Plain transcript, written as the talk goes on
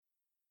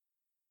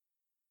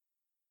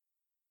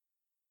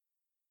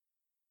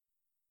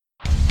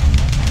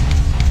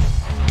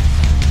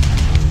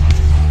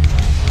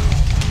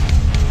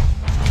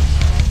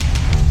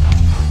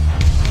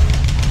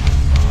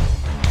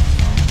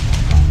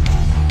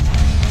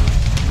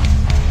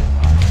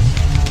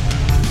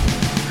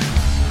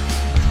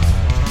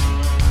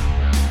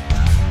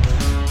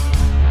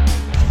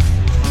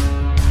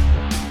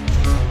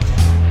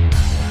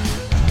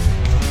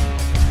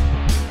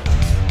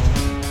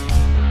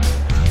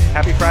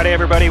Happy Friday,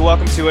 everybody.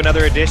 Welcome to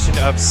another edition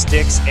of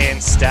Sticks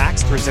and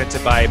Stacks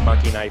presented by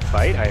Monkey Knife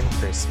Fight. I am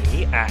Chris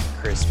Meany, at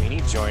Chris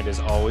Meany, joined as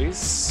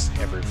always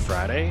every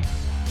Friday,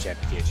 Jen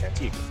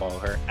Piacenti. You can follow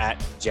her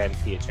at Jen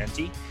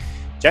Piacenti.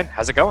 Jen,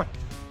 how's it going?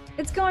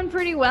 It's going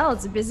pretty well.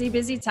 It's a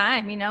busy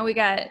time. You know, you've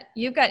got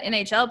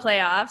NHL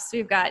playoffs.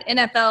 We've got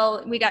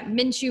NFL. We got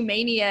Minshew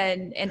mania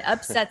and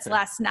upsets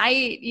last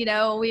night. You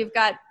know, we've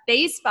got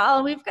baseball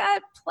and we've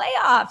got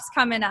playoffs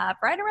coming up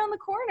right around the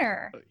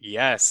corner.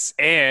 Yes,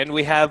 and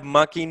we have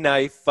Monkey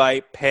Knife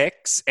Fight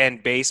picks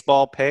and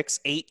baseball picks.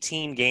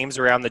 18 games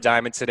around the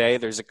diamond today.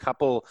 There's a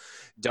couple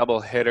double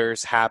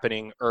hitters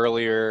happening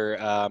earlier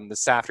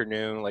this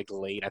afternoon, like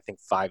late, I think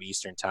 5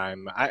 Eastern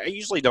time. I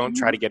usually don't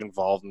try to get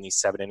involved in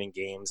these 7-inning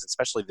games,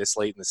 especially this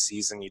late in the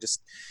season. You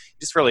just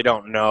really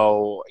don't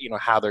know,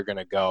 how they're going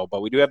to go.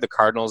 But we do have the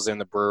Cardinals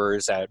and the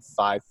Brewers at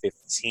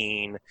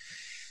 5:15.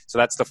 So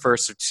that's the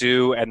first of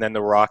two, and then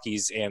the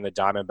Rockies and the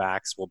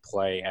Diamondbacks will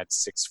play at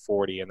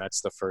 6:40, and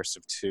that's the first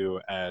of two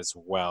as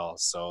well.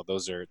 So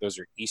those are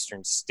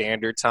Eastern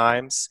Standard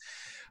Times.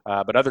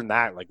 But other than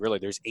that, really,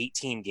 there's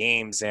 18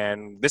 games,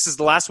 and this is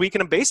the last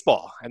weekend of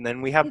baseball, and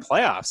then we have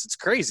playoffs. It's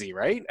crazy,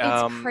 right?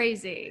 It's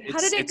crazy. How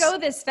did it go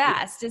this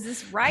fast? Is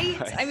this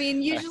right? I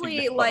mean,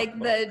 usually,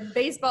 the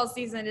baseball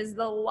season is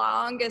the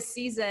longest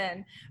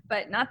season,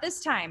 but not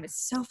this time.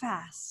 It's so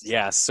fast.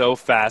 Yeah, so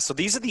fast. So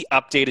these are the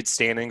updated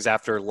standings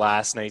after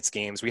last night's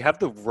games. We have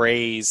the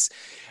Rays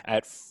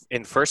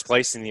in first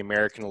place in the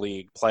American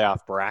League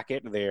playoff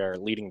bracket. They are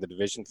leading the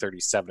division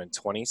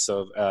 37-20.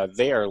 So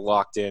they are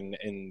locked in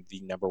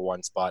the number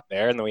one spot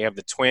there. And then we have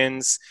the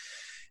Twins,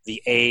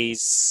 the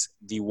A's,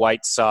 the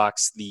White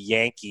Sox, the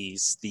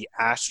Yankees, the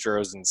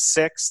Astros in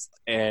sixth,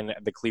 and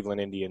the Cleveland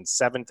Indians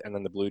seventh, and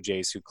then the Blue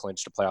Jays, who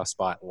clinched a playoff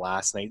spot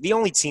last night. The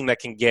only team that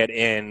can get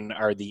in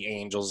are the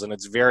Angels, and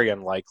it's very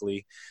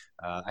unlikely.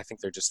 I think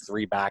they're just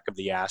 3 back of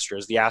the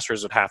Astros. The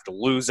Astros would have to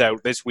lose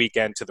out this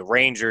weekend to the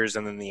Rangers,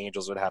 and then the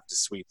Angels would have to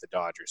sweep the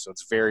Dodgers. So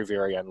it's very,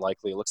 very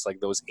unlikely. It looks like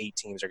those 8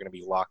 teams are going to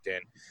be locked in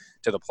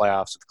to the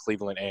playoffs with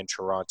Cleveland and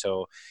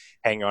Toronto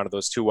hanging on to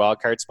those 2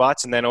 wildcard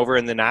spots. And then over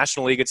in the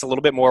National League, it's a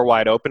little bit more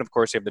wide open. Of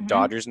course, you have the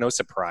Dodgers, no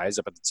surprise,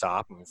 up at the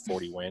top.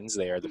 40 wins.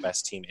 They are the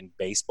best team in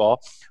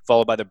baseball,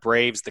 followed by the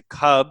Braves, the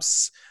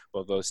Cubs.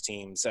 Well, those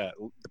teams, the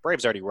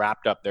Braves already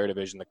wrapped up their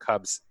division. The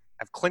Cubs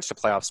have clinched a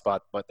playoff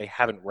spot, but they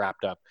haven't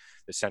wrapped up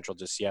the Central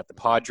just yet. The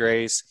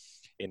Padres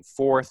in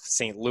 4th,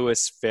 St.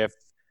 Louis 5th,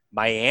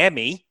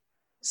 Miami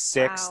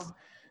 6th, Wow.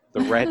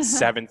 the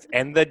Reds 7th,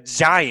 and the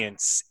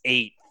Giants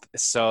 8th.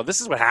 So this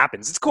is what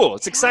happens. It's cool.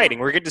 It's exciting.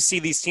 We're good to see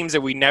these teams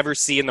that we never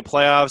see in the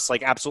playoffs,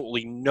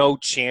 absolutely no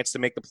chance to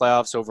make the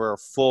playoffs over a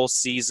full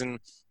season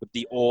with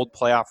the old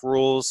playoff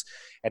rules.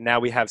 And now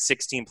we have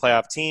 16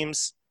 playoff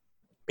teams,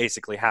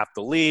 basically half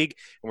the league,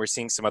 and we're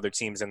seeing some other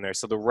teams in there.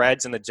 So the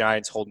Reds and the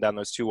Giants holding down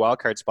those 2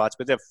 wildcard spots,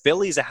 but the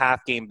Phillies a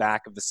half game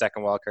back of the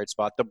second wildcard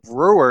spot. The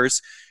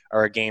Brewers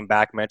are a game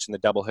back. Mentioned the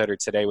doubleheader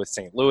today with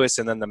St. Louis,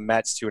 and then the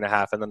Mets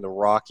 2.5, and then the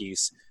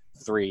Rockies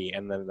 3,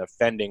 and then the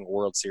defending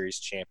World Series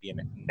champion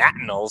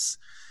Nationals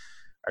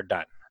are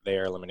done. They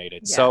are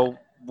eliminated. Yeah. So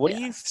what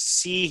do you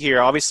see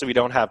here? Obviously, we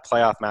don't have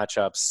playoff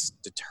matchups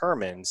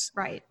determined.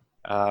 Right.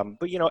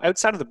 But,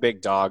 outside of the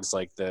big dogs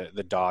like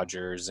the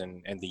Dodgers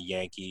and the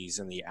Yankees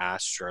and the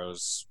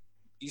Astros,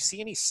 do you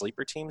see any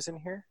sleeper teams in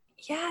here?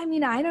 Yeah, I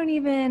mean, I don't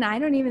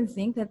even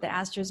think that the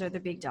Astros are the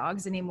big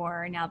dogs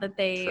anymore now that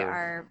they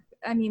are.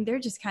 I mean, they're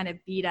just kind of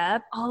beat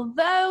up.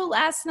 Although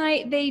last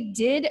night they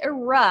did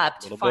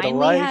erupt. A little bit of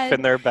life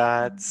in their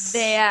bats.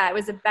 Yeah, it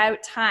was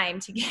about time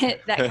to get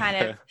that kind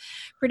of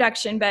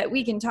production, but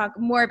we can talk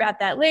more about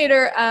that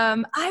later.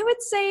 I would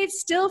say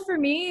still for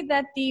me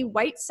that the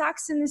White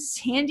Sox and the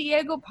San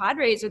Diego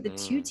Padres are the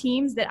 2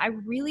 teams that I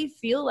really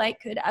feel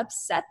like could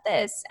upset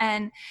this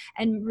and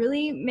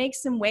really make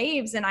some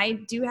waves. And I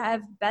do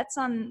have bets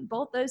on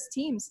both those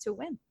teams to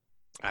win.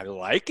 I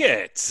like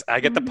it. I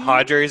get the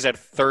Padres at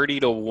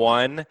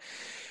 30-1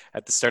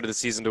 at the start of the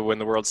season to win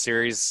the World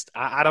Series.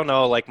 I don't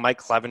know, Mike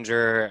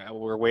Clevenger,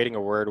 we're waiting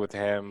a word with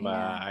him.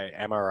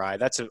 MRI,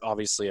 that's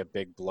obviously a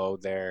big blow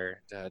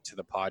there to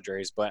the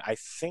Padres. But I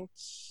think,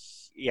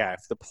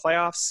 if the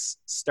playoffs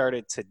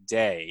started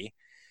today,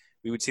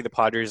 we would see the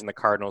Padres and the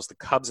Cardinals, the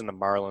Cubs and the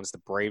Marlins, the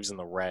Braves and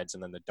the Reds,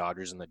 and then the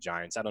Dodgers and the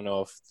Giants. I don't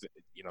know if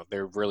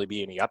there really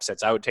be any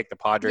upsets. I would take the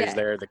Padres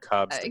there, the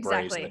Cubs, the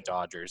Braves, and the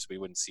Dodgers. We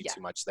wouldn't see too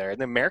much there. And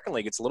the American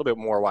League, it's a little bit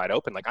more wide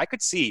open. I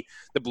could see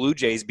the Blue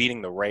Jays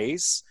beating the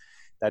Rays.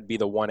 That'd be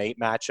the 1-8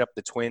 matchup.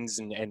 The Twins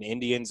and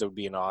Indians, it would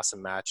be an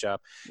awesome matchup.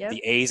 Yep.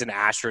 The A's and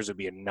Astros would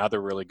be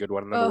another really good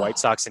one. And then the White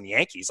Sox and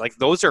Yankees.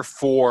 Those are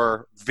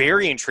 4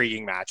 very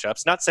intriguing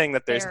matchups. Not saying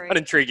that there's not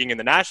intriguing in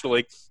the National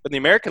League, but in the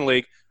American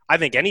League, I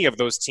think any of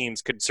those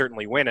teams could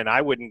certainly win, and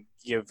I wouldn't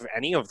give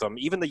any of them,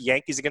 even the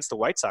Yankees against the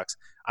White Sox,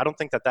 I don't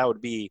think that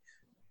would be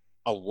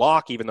a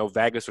lock, even though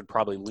Vegas would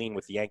probably lean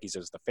with the Yankees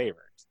as the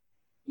favorite.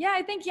 Yeah,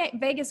 I think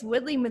Vegas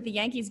would lean with the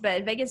Yankees,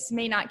 but Vegas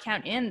may not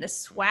count in the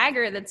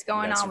swagger that's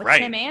going on with right.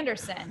 Tim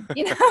Anderson.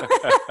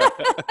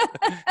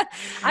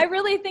 I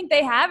really think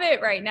they have it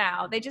right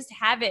now. They just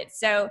have it.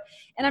 So,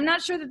 and I'm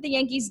not sure that the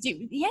Yankees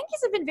do. The Yankees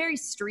have been very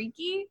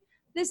streaky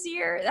this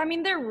year. I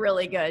mean, they're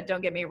really good,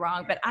 don't get me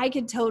wrong, but I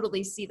could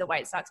totally see the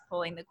White Sox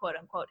pulling the quote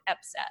unquote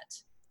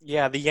upset.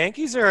 Yeah, the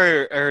Yankees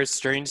are a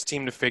strange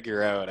team to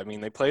figure out. I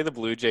mean, they play the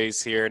Blue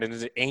Jays here, and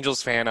as an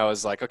Angels fan, I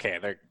was like, okay,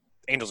 they're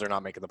Angels are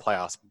not making the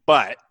playoffs.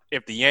 But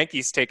if the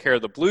Yankees take care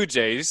of the Blue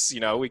Jays,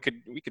 we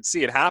could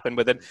see it happen.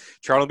 But then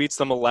Toronto beats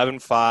them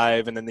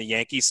 11-5, and then the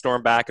Yankees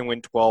storm back and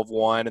win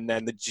 12-1, and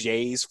then the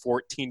Jays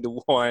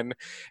 14-1,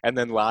 and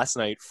then last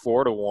night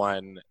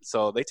 4-1.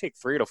 So they take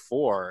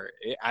 3-4.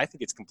 I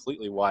think it's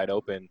completely wide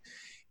open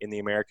in the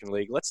American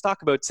League. Let's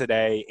talk about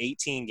today.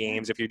 18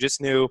 games. If you're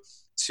just new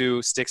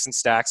to Sticks and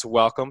Stacks,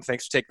 welcome.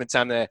 Thanks for taking the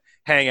time to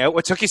hang out.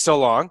 What took you so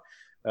long?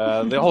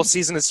 The whole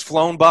season has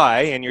flown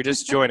by, and you're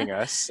just joining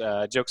us.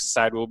 Jokes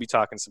aside, we'll be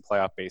talking some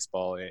playoff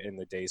baseball in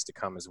the days to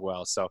come as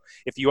well. So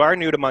if you are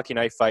new to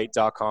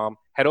monkeyknifefight.com,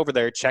 head over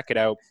there, check it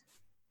out.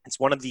 It's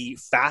one of the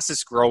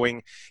fastest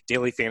growing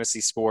daily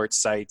fantasy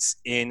sports sites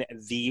in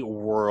the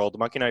world.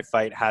 Monkey Knife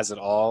Fight has it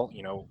all.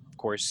 Of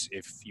course,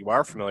 if you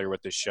are familiar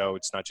with this show,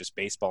 it's not just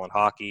baseball and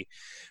hockey.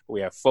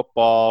 We have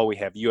football, we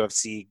have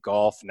UFC,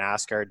 golf,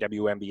 NASCAR,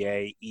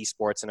 WNBA,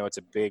 esports. I know it's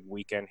a big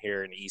weekend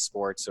here in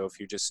esports. So if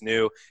you're just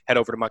new, head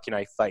over to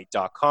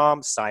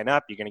monkeyknifefight.com, sign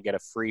up. You're going to get a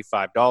free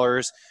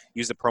 $5.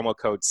 Use the promo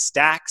code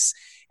STACKS,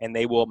 and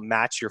they will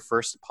match your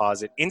first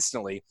deposit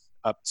instantly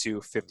up to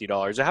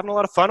 $50. They're having a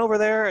lot of fun over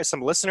there.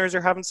 Some listeners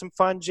are having some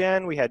fun,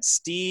 Jen. We had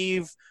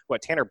Steve,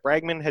 Tanner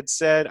Bregman had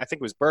said, I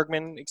think it was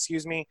Bergman,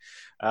 excuse me.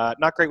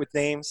 Not great with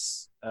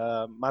names.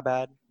 My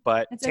bad.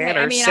 But it's Tanner okay.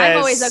 I mean, says, I'm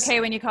always okay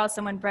when you call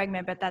someone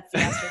Bregman, but that's the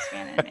Astros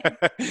fan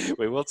in me.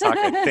 We will talk,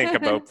 I think,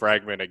 about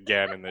Bregman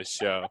again in this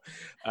show.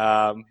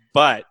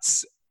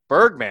 But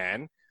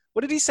Bergman,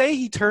 what did he say?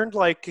 He turned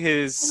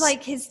his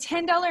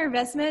 $10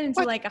 investment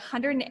into what?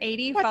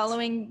 $180 What?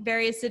 following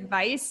various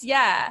advice.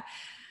 Yeah.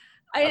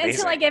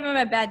 Until I gave him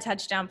a bad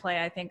touchdown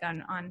play, I think,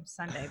 on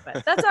Sunday.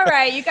 But that's all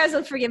right. You guys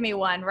will forgive me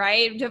one,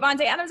 right?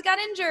 Devontae Adams got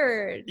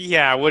injured.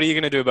 Yeah, what are you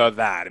going to do about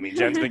that? I mean,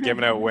 Jen's been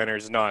giving out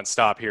winners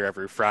nonstop here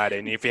every Friday.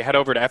 And if you head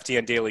over to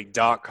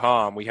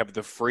ftndaily.com, we have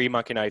the free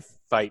Monkey Knife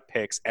Fight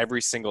picks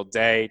every single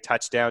day.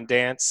 Touchdown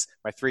dance.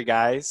 My three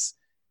guys,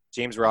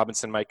 James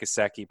Robinson, Mike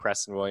Gesicki,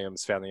 Preston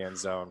Williams, found the end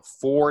zone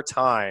 4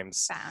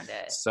 times. Found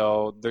it.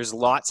 So there's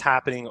lots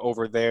happening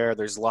over there.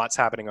 There's lots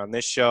happening on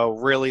this show.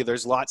 Really,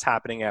 there's lots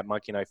happening at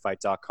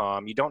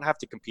monkeyknifefight.com. You don't have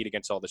to compete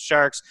against all the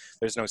sharks.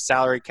 There's no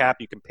salary cap.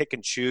 You can pick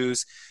and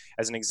choose.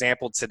 As an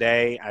example,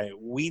 today,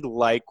 we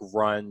like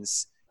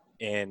runs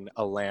in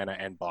Atlanta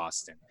and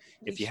Boston.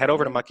 If you head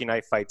over to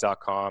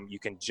monkeyknifefight.com, you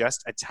can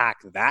just attack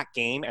that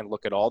game and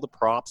look at all the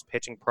props,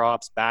 pitching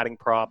props, batting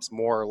props,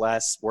 more or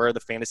less, where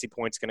the fantasy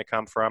point's going to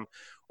come from.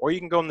 Or you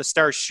can go in the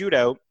Star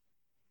Shootout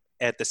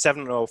at the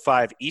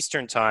 7:05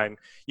 Eastern time.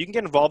 You can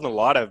get involved in a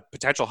lot of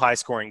potential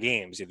high-scoring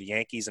games. You have the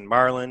Yankees and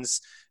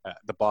Marlins,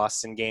 the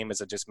Boston game,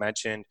 as I just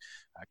mentioned,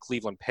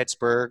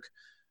 Cleveland-Pittsburgh,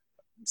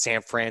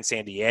 San Fran,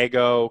 San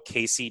Diego,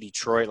 KC,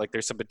 Detroit.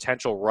 There's some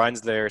potential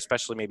runs there,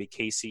 especially maybe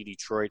KC,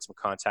 Detroit, some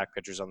contact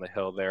pitchers on the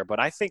hill there. But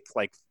I think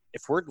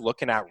if we're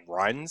looking at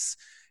runs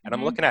and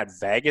I'm looking at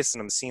Vegas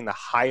and I'm seeing the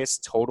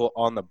highest total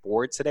on the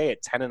board today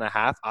at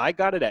 10.5, I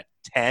got it at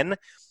 10.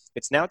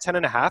 It's now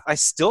 10.5. I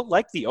still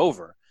like the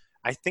over.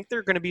 I think there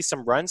are going to be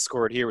some runs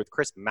scored here with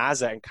Chris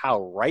Mazza and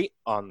Kyle Wright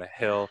on the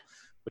hill.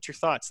 What's your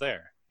thoughts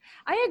there?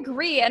 I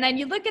agree. And then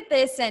you look at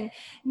this, and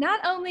not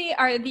only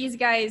are these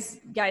guys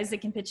that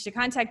can pitch to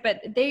contact,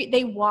 but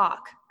they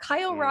walk.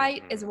 Kyle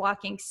Wright is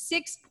walking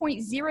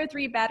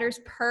 6.03 batters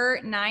per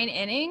 9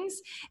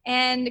 innings,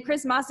 and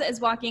Chris Mazza is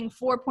walking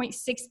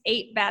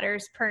 4.68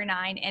 batters per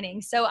 9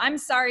 innings. So I'm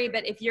sorry,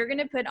 but if you're going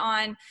to put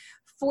on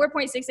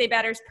 4.68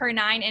 batters per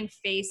 9 and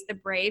face the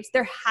Braves,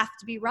 there have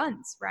to be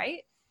runs,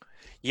 right?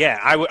 Yeah,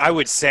 I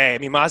would say. I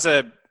mean,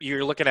 Mazza,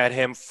 you're looking at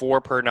him 4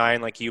 per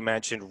 9, like you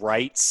mentioned,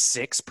 right?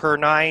 6 per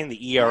 9.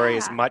 The ERA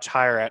is much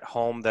higher at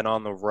home than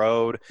on the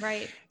road.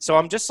 Right. So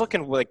I'm just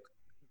looking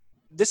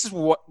this is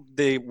what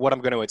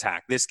I'm going to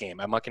attack this game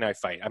at Monkey Knife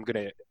Fight. I'm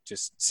going to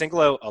just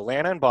single out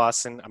Atlanta and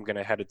Boston. I'm going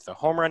to head to the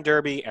Home Run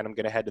Derby, and I'm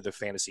going to head to the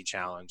Fantasy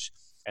Challenge.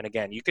 And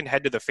again, you can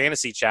head to the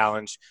Fantasy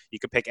Challenge. You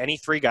can pick any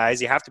 3 guys.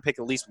 You have to pick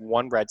at least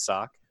one Red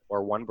Sox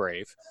or one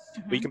Brave.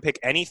 But you can pick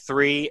any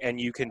 3, and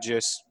you can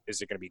just –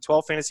 is it going to be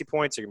 12 fantasy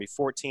points? Are it going to be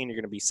 14? You're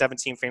going to be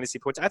 17 fantasy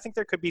points? I think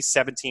there could be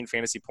 17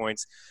 fantasy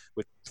points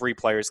with 3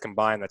 players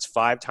combined. That's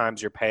 5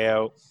 times your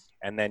payout,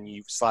 and then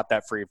you slap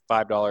that free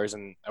 $5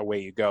 and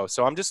away you go.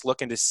 So I'm just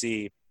looking to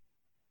see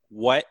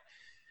where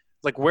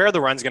the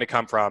run's going to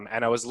come from.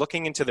 And I was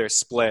looking into their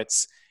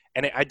splits,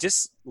 and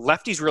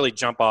lefties really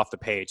jump off the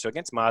page. So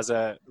against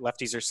Mazza,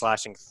 lefties are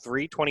slashing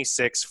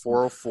 326,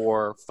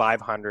 404,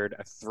 500,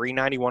 a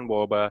 391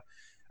 WOBA,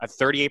 a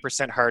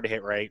 38% hard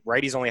hit rate.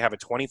 Righties only have a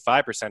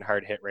 25%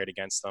 hard hit rate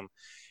against them.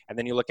 And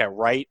then you look at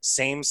right,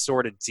 same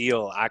sort of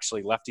deal.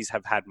 Actually, lefties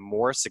have had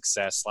more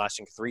success,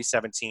 slashing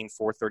 317,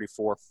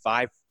 434,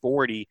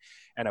 540,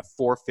 and a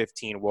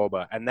 415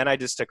 WOBA. And then I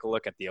just took a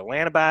look at the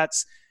Atlanta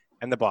bats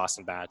and the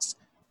Boston bats.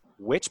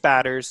 Which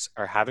batters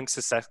are having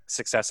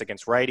success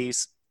against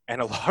righties? And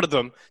a lot of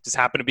them just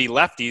happen to be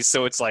lefties.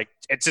 So it's like,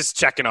 it's just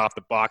checking off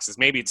the boxes.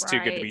 Maybe it's too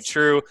good to be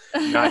true.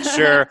 Not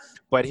sure.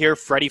 But here,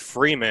 Freddie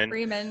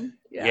Freeman.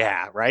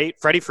 Yeah, right?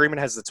 Freddie Freeman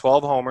has the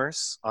 12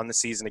 homers on the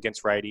season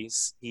against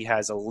righties. He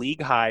has a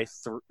league-high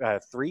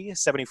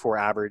 374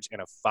 average and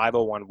a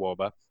 501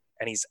 WOBA.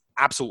 And he's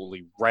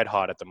absolutely red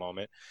hot at the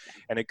moment.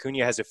 And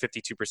Acuna has a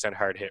 52%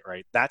 hard hit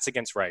rate. That's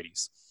against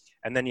righties.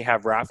 And then you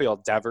have Rafael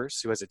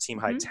Devers, who has a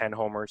team-high 10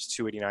 homers,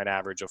 289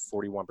 average, of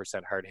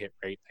 41% hard hit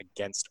rate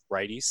against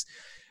righties.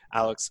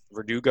 Alex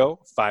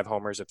Verdugo, 5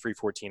 homers, a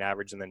 314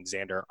 average, and then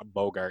Xander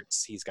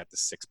Bogaerts, he's got the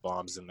 6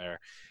 bombs in there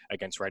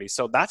against righties.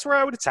 So that's where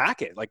I would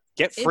attack it. Like,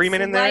 get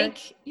Freeman in there.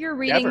 Like you're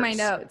reading Devers. My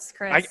notes,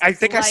 Chris. I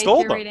think I stole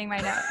them. You're reading my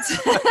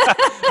notes.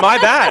 My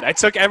bad. I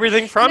took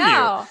everything from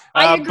you.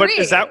 I agree. But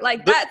is that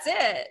that's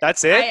it.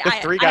 That's it? The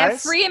 3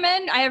 guys?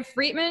 I have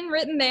Freeman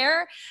written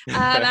there.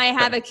 I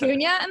have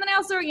Acuna. And then I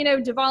also,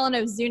 Duvall and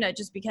Ozuna,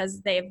 just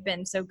because they've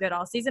been so good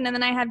all season. And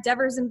then I have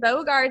Devers and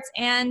Bogaerts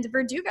and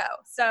Verdugo.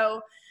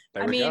 So,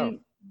 go.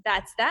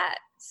 That's that.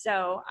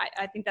 So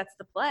I think that's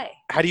the play.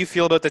 How do you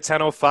feel about the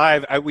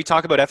 10:05? We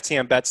talk about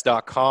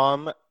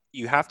ftmbets.com.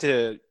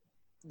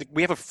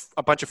 We have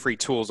a bunch of free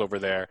tools over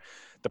there.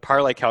 The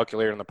parlay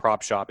calculator and the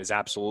prop shop is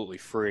absolutely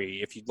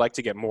free. If you'd like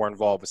to get more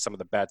involved with some of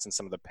the bets and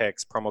some of the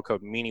picks, promo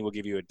code Meanie will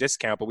give you a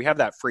discount. But we have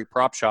that free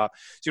prop shop,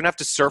 so you don't have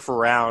to surf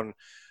around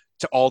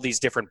to all these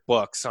different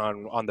books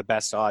on the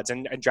best odds.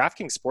 And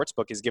DraftKings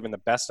Sportsbook is given the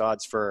best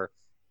odds for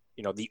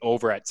the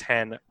over at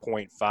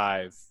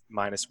 10.5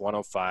 minus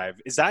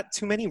 105. Is that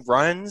too many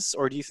runs,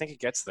 or do you think it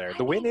gets there?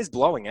 The wind is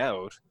blowing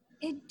out.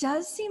 It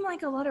does seem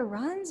like a lot of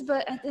runs,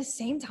 but at the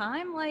same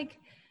time,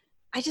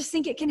 I just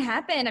think it can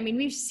happen. I mean,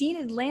 we've seen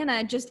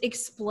Atlanta just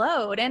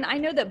explode. And I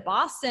know that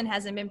Boston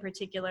hasn't been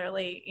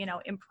particularly,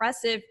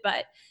 impressive,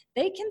 but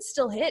they can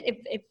still hit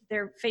if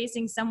they're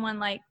facing someone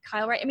like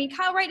Kyle Wright. I mean,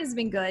 Kyle Wright has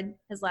been good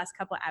his last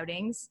couple of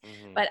outings,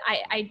 but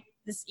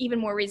this even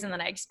more reason that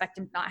I expect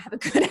him to not have a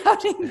good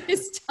outing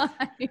this time.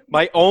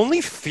 My only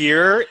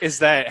fear is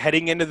that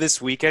heading into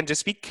this weekend,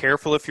 just be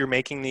careful if you're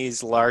making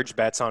these large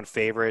bets on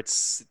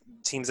favorites,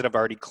 teams that have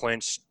already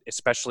clinched,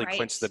 especially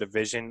clinched the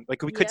division.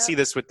 Like, we could see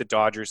this with the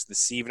Dodgers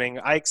this evening.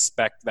 I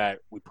expect that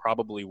we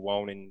probably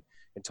won't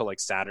until like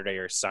Saturday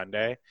or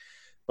Sunday.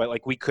 But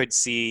we could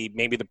see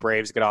maybe the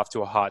Braves get off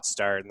to a hot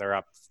start and they're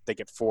up. They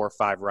get 4 or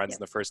 5 runs in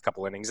the first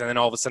couple innings, and then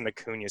all of a sudden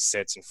Acuna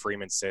sits and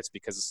Freeman sits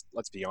because,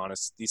 let's be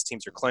honest, these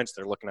teams are clinched.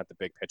 They're looking at the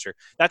big picture.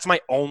 That's my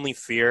only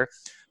fear.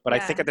 But I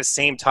think at the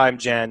same time,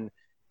 Jen,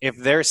 if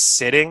they're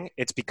sitting,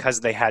 it's because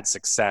they had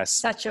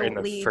success in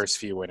the first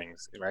few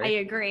innings, right? I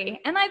agree.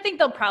 And I think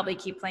they'll probably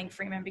keep playing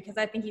Freeman because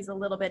I think he's a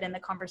little bit in the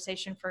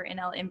conversation for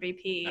NL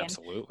MVP.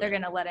 Absolutely. And they're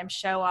going to let him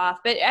show off.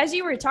 But as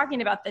you were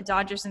talking about the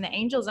Dodgers and the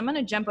Angels, I'm going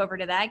to jump over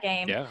to that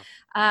game. Yeah.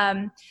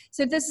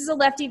 So this is a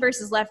lefty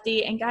versus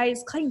lefty. And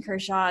guys, Clayton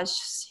Kershaw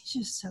is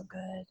he's just so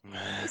good.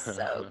 He's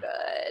so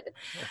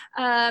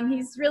good.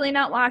 He's really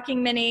not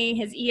walking many.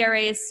 His ERA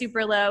is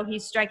super low.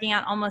 He's striking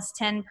out almost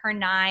 10 per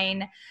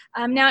 9.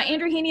 Now,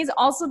 Andrew Heaney's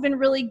also been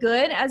really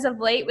good as of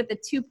late with a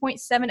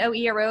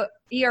 2.70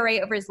 ERA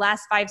over his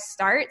last 5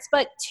 starts,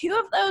 but 2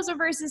 of those are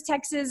versus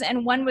Texas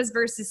and 1 was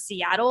versus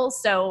Seattle.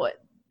 So,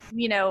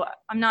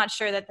 I'm not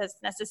sure that that's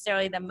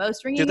necessarily the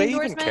most ringing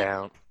endorsement. Do they even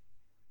count?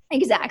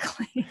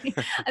 Exactly.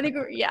 I think,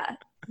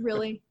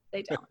 really.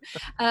 They don't.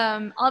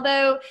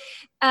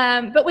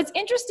 But what's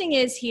interesting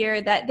is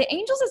here that the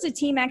Angels as a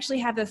team actually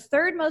have the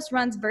 3rd most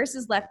runs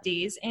versus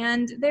lefties,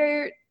 and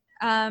they're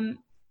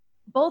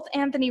both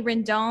Anthony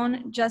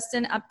Rendon,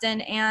 Justin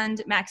Upton,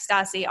 and Max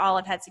Stassi all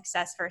have had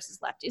success versus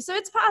lefties. So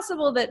it's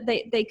possible that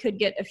they could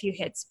get a few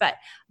hits. But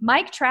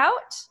Mike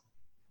Trout,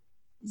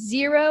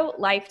 0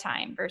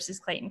 lifetime versus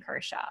Clayton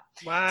Kershaw.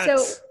 What? So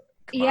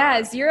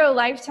 0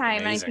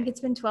 lifetime. Amazing. And I think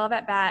it's been 12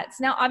 at bats.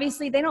 Now,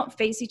 obviously, they don't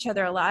face each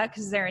other a lot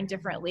because they're in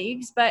different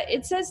leagues. But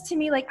it says to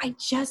me, I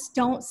just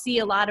don't see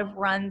a lot of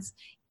runs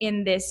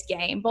in this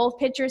game. Both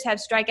pitchers have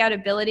strikeout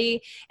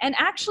ability, and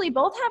actually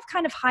both have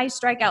kind of high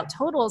strikeout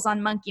totals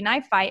on Monkey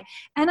Knife Fight.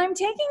 And I'm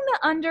taking the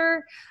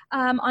under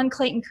on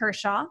Clayton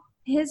Kershaw.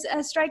 His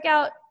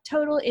strikeout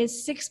total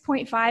is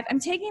 6.5. I'm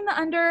taking the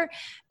under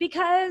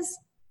because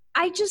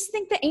I just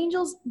think the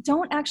Angels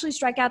don't actually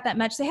strike out that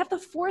much. They have the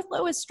 4th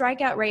lowest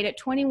strikeout rate at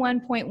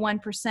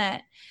 21.1%.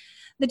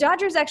 The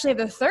Dodgers actually have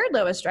the 3rd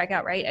lowest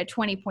strikeout rate at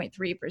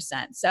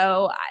 20.3%.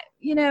 So,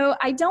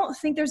 I don't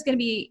think there's going to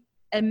be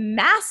a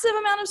massive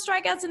amount of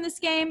strikeouts in this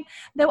game,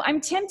 though I'm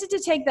tempted to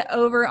take the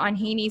over on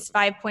Heaney's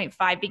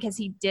 5.5 because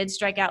he did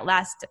strike out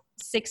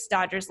 6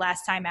 Dodgers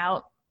last time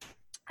out.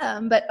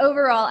 But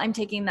overall, I'm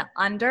taking the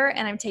under,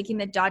 and I'm taking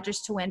the Dodgers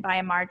to win by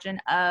a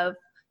margin of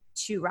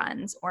 2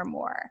 runs or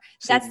more.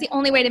 So that's the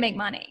only way to make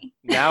money.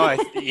 Now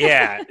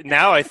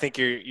I think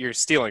you're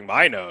stealing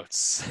my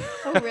notes.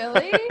 Oh,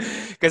 really?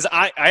 Because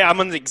I'm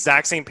on the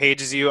exact same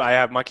page as you. I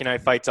have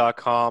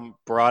monkeyknifefight.com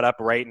brought up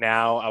right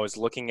now. I was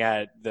looking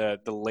at the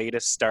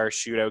latest Star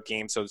Shootout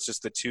game, so it's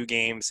just the 2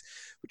 games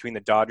between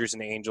the Dodgers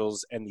and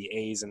Angels and the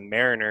A's and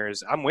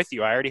Mariners. I'm with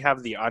you. I already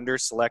have the under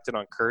selected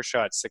on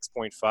Kershaw at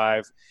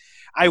 6.5.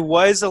 I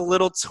was a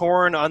little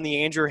torn on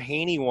the Andrew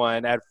Heaney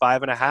one at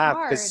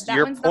 5.5 because to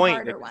your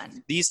point,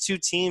 these 2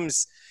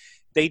 teams,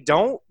 they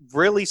don't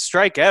really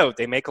strike out.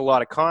 They make a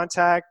lot of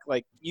contact.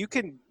 Like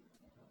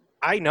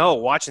I know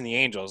watching the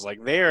Angels,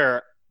 like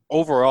they're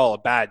overall a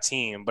bad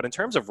team, but in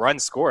terms of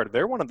runs scored,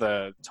 they're one of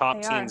the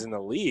top teams in the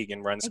league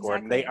in runs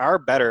scored, and they are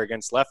better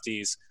against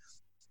lefties.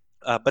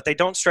 But they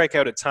don't strike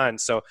out a ton.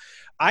 So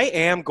I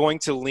am going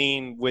to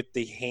lean with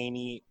the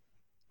Heaney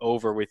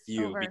over with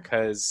you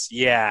because,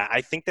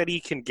 I think that he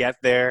can get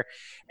there.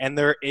 And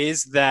there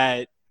is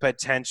that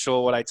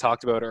potential, what I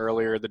talked about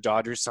earlier. The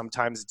Dodgers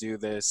sometimes do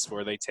this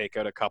where they take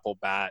out a couple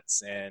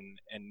bats and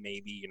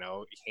maybe,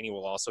 Heaney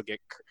will also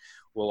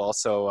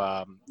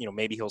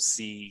maybe he'll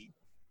see,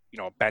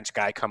 a bench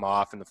guy come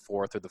off in the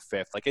 4th or the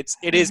 5th. Like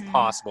it is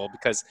possible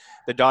because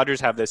the Dodgers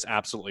have this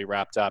absolutely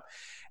wrapped up.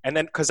 And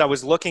then because I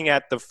was looking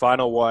at the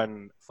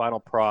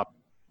final prop,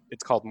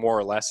 it's called More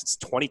or Less. It's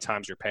 20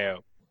 times your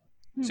payout.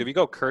 So if you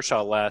go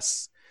Kershaw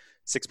less,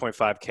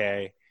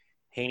 6.5K,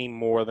 Heaney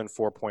more than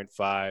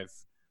 4.5,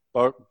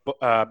 but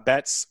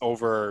bets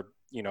over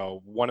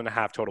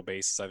 1.5 total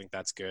bases. I think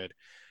that's good.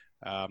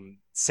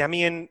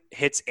 Semien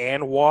hits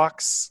and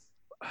walks.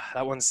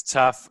 That one's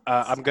tough.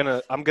 I'm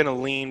gonna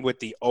lean with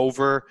the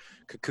over.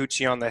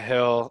 Kikuchi on the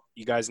hill.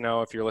 You guys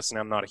know, if you're listening,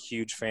 I'm not a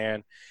huge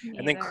fan.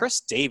 And then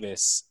Chris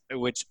Davis,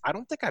 which I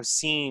don't think I've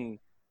seen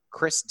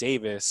Chris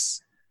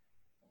Davis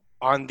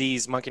on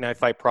these Monkey Knife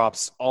Fight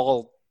props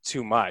all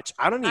too much.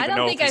 I don't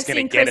know if he's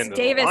going to get into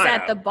the lineup. Davis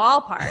at the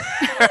ballpark.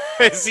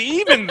 Is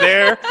he even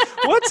there?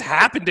 What's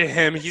happened to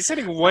him? He's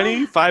hitting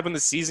 185 in the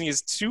season. He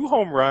has 2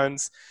 home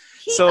runs.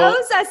 He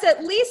owes us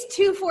at least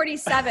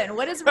 247.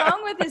 What is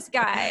wrong with this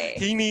guy?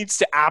 He needs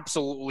to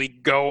absolutely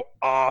go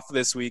off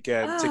this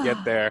weekend to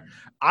get there.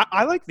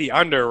 I like the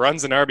under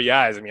runs and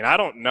RBIs. I mean, I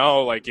don't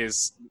know,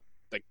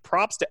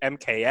 props to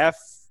MKF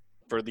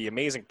for the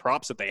amazing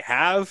props that they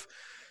have.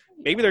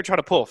 Maybe they're trying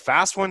to pull a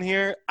fast one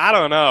here. I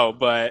don't know,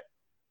 but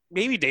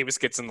maybe Davis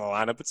gets in the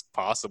lineup. It's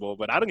possible,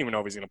 but I don't even know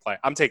if he's going to play.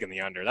 I'm taking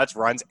the under. That's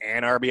runs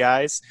and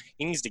RBIs.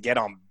 He needs to get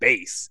on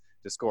base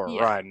to score a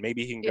run.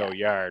 Maybe he can go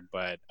yard,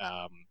 but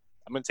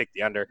I'm going to take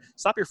the under.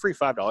 Stop your free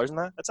 $5 in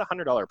that. That's a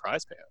 $100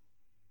 prize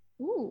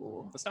payout.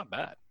 Ooh. That's not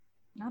bad.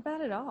 Not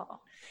bad at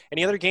all.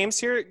 Any other games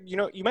here?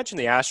 You mentioned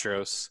the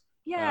Astros.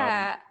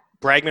 Yeah.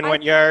 Bregman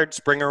went yard.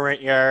 Springer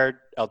went yard.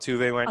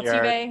 Altuve went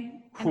yard. Altuve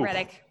and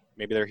Reddick.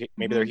 Maybe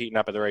they're heating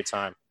up at the right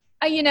time.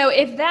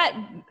 If that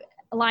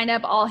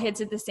lineup all hits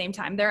at the same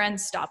time, they're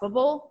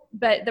unstoppable.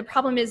 But the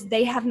problem is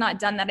they have not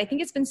done that. I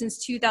think it's been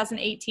since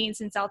 2018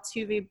 since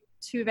Altuve,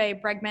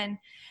 Bregman,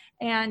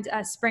 and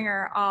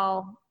Springer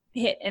all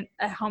hit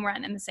a home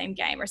run in the same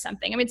game or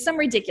something. I mean, it's some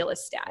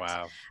ridiculous stat.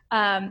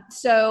 Wow.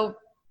 So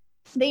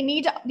they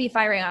need to be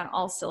firing on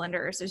all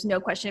cylinders. There's no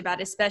question about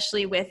it,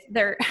 especially with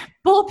their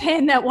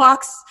bullpen that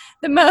walks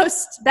the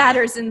most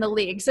batters in the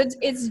league. So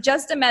it's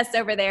just a mess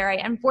over there.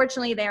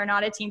 Unfortunately, they are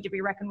not a team to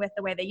be reckoned with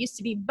the way they used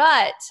to be.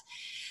 But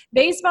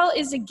baseball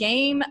is a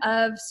game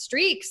of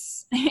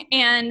streaks.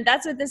 And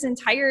that's what this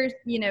entire,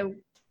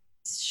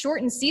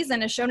 shortened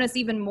season has shown us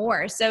even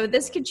more. So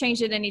this could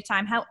change at any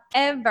time.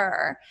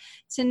 However,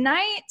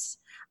 tonight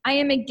I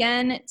am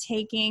again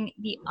taking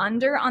the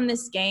under on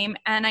this game,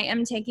 and I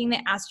am taking the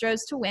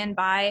Astros to win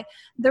by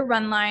the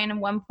run line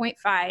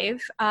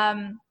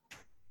 1.5.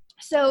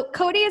 So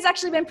Cody has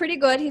actually been pretty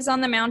good. He's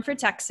on the mound for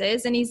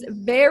Texas, and he's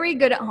very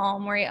good at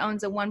home where he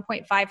owns a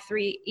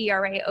 1.53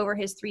 ERA over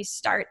his 3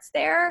 starts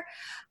there.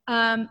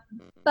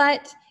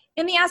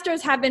 And the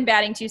Astros have been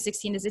batting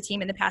 .216 as a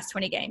team in the past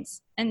 20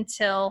 games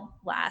until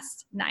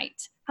last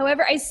night.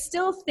 However, I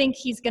still think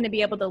he's going to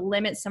be able to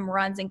limit some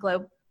runs in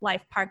Globe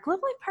Life Park.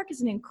 Globe Life Park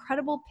is an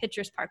incredible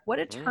pitcher's park. What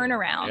a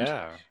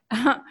turnaround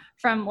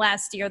from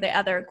last year, the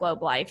other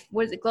Globe Life.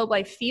 Was it Globe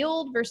Life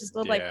Field versus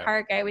Globe Life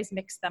Park? I always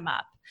mix them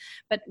up.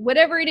 But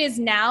whatever it is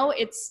now,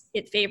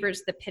 it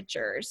favors the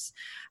pitchers.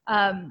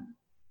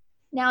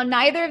 Now,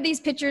 neither of these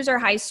pitchers are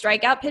high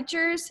strikeout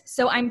pitchers,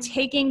 so I'm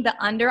taking the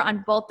under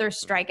on both their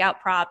strikeout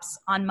props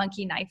on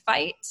Monkey Knife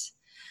Fight.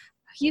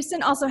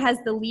 Houston also has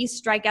the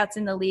least strikeouts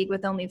in the league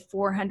with only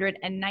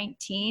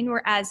 419,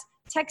 whereas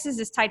Texas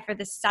is tied for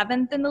the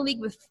 7th in the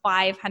league with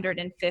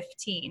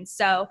 515.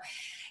 So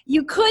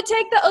you could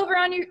take the over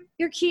on your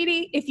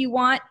Urquidy if you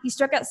want. He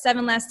struck out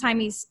 7 last time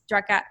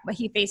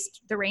he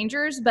faced the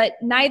Rangers, but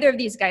neither of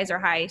these guys are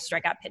high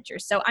strikeout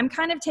pitchers. So I'm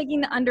kind of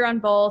taking the under on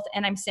both,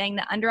 and I'm saying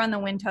the under on the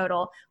win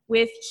total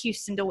with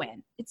Houston to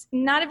win. It's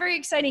not a very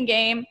exciting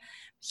game.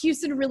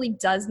 Houston really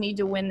does need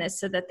to win this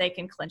so that they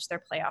can clinch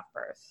their playoff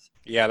berth.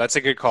 Yeah, that's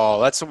a good call.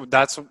 That's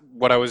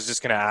what I was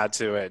just going to add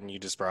to it, and you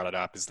just brought it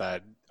up, is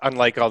that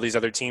unlike all these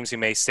other teams who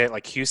may sit,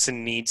 like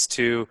Houston needs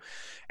to,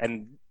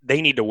 and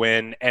they need to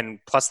win. And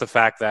plus the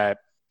fact that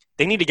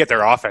they need to get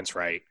their offense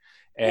right.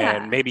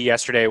 And maybe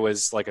yesterday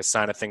was like a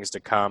sign of things to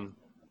come.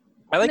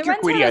 I like your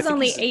Urquidy. I think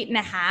only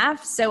 8.5,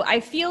 so I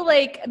feel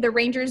like the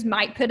Rangers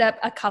might put up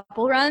a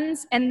couple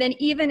runs, and then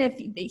even if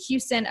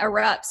Houston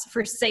erupts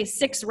for say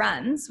 6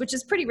 runs, which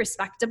is pretty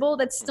respectable,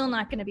 that's still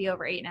not going to be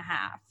over 8.5.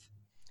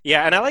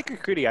 Yeah, and I like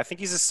Urquidy. I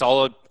think he's a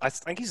solid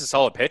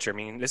pitcher. I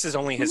mean, this is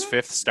only his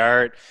 5th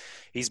start.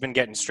 He's been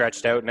getting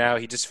stretched out now.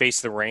 He just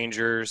faced the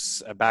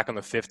Rangers back on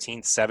the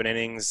 15th, 7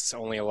 innings,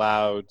 only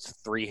allowed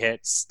 3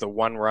 hits. The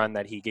 1 run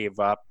that he gave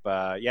up,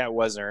 it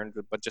was earned,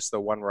 but just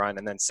the 1 run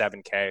and then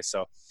 7K.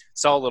 So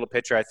solid little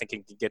pitcher. I think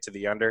he can get to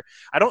the under.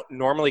 I don't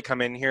normally come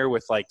in here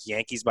with like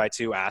Yankees by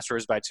 2,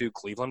 Astros by 2,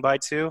 Cleveland by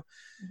 2,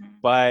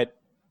 but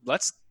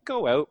let's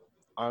go out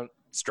on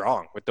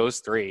strong with those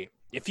 3.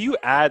 If you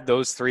add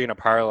those 3 in a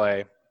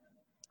parlay,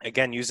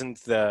 again, using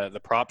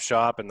the prop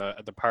shop and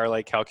the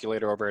parlay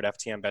calculator over at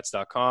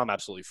ftmbets.com,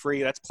 absolutely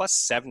free. That's plus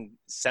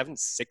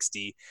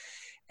 760.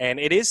 And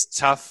it is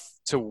tough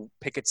to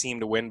pick a team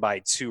to win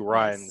by 2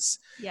 runs.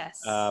 Yes.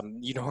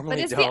 You normally but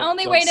it's the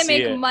only way to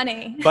make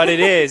money. But it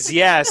is,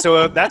 yeah.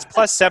 So that's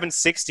plus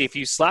 760. If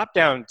you slap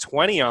down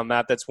 20 on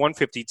that, that's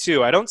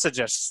 152. I don't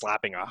suggest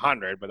slapping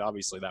 100, but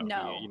obviously that would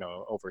be,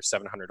 over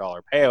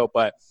 $700 payout.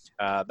 But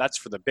that's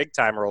for the big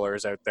time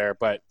rollers out there.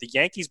 But the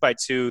Yankees by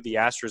 2, the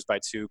Astros by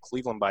 2,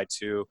 Cleveland by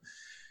 2.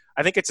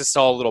 I think it's a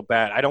solid little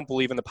bet. I don't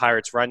believe in the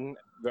Pirates run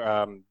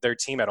their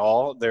team at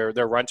all. Their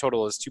run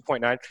total is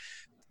 2.9.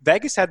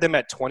 Vegas had them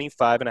at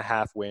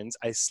 25.5 wins.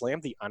 I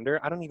slammed the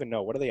under. I don't even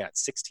know. What are they at?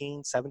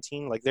 16,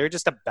 17? Like, they're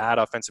just a bad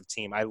offensive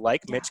team. I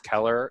like Mitch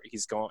Keller.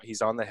 He's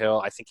on the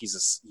hill. I think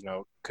he's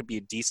could be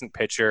a decent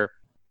pitcher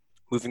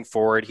moving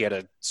forward. He had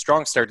a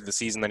strong start to the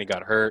season, then he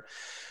got hurt.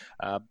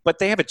 But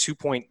they have a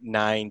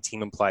 2.9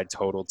 team implied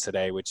total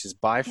today, which is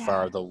by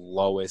far the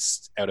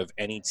lowest out of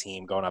any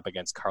team going up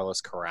against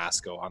Carlos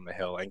Carrasco on the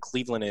hill. And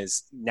Cleveland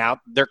is now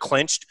 – they're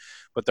clinched,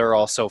 but they're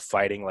also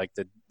fighting. Like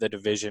the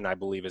division, I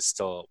believe, is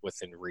still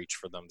within reach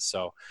for them.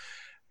 So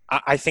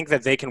I think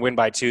that they can win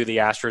by 2, the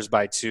Astros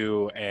by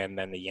 2, and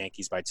then the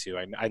Yankees by 2.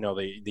 I know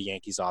the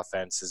Yankees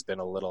offense has been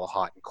a little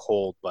hot and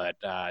cold, but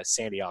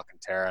Sandy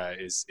Alcantara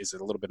is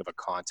a little bit of a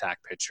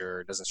contact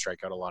pitcher, doesn't strike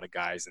out a lot of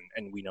guys,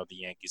 and we know the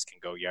Yankees can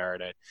go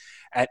yard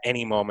at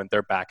any moment.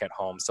 They're back at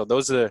home. So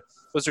those are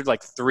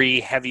like 3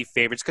 heavy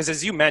favorites, because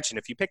as you mentioned,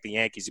 if you pick the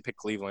Yankees, you pick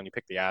Cleveland, you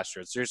pick the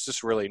Astros, there's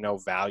just really no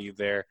value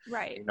there.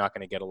 Right. You're not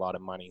going to get a lot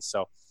of money.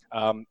 So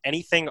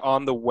anything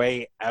on the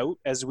way out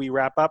as we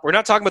wrap up? We're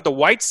not talking about the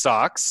White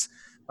Sox.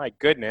 My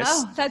goodness.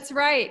 Oh, that's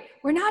right.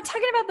 We're not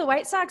talking about the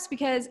White Sox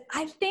because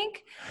I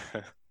think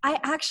I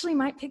actually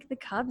might pick the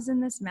Cubs in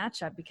this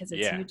matchup because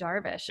it's Yu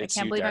Darvish. I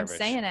can't believe I'm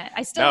saying it.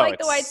 I still like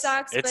the White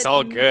Sox. It's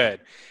all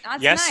good.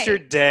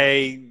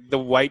 Yesterday, the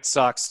White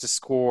Sox to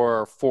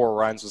score 4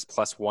 runs was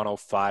plus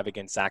 105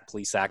 against Zach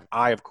Plesac.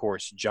 I, of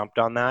course, jumped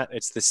on that.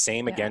 It's the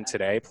same again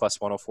today, plus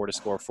 104 to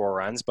score 4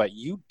 runs. But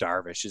Yu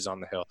Darvish is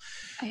on the hill.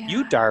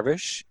 Yu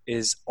Darvish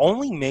is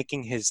only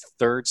making his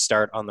 3rd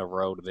start on the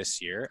road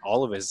this year.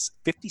 All of his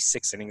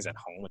 56 innings at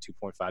home, a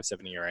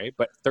 2.57 ERA,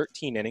 but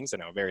 13 innings, I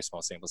know, a very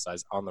small sample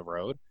size, on the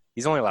road.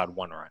 He's only allowed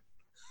 1 run.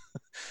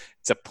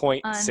 It's a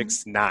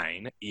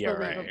 .69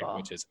 ERA,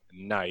 which is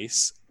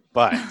nice,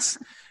 but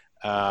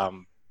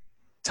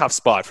tough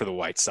spot for the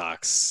White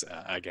Sox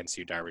against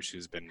Yu Darvish,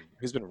 who's been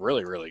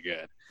really, really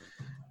good.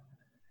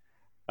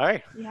 All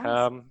right,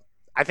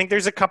 I think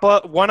there's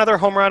one other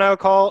home run I'll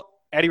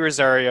call. Eddie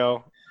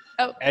Rosario.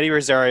 Oh. Eddie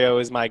Rosario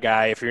is my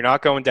guy. If you're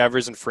not going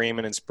Devers and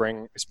Freeman and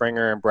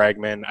Springer and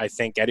Bregman, I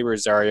think Eddie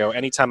Rosario.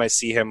 Anytime I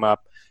see him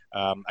up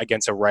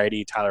against a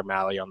righty, Tyler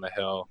Mahle on the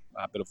hill,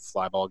 a bit of a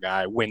fly ball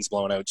guy, wind's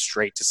blowing out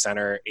straight to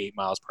center, 8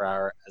 miles per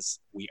hour as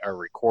we are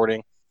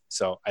recording.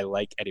 So I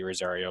like Eddie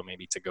Rosario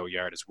maybe to go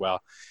yard as well.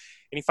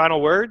 Any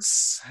final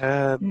words?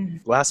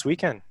 Last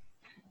weekend.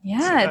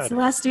 Yeah, it's the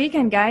last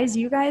weekend, guys.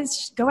 You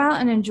guys go out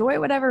and enjoy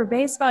whatever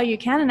baseball you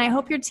can, and I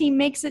hope your team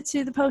makes it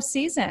to the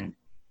postseason.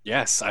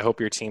 Yes, I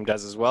hope your team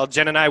does as well.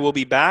 Jen and I will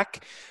be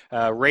back.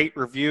 Rate,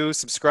 review,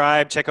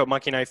 subscribe. Check out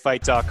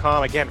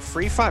monkeyknifefight.com. Again,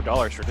 free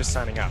 $5 for just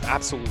signing up.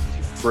 Absolutely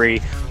free.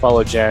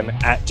 Follow Jen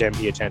at Jen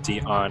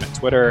Piacenti on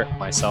Twitter.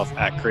 Myself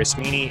at Chris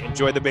Meany.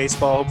 Enjoy the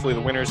baseball. Hopefully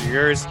the winners are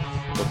yours.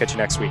 We'll catch you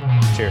next week.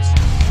 Cheers.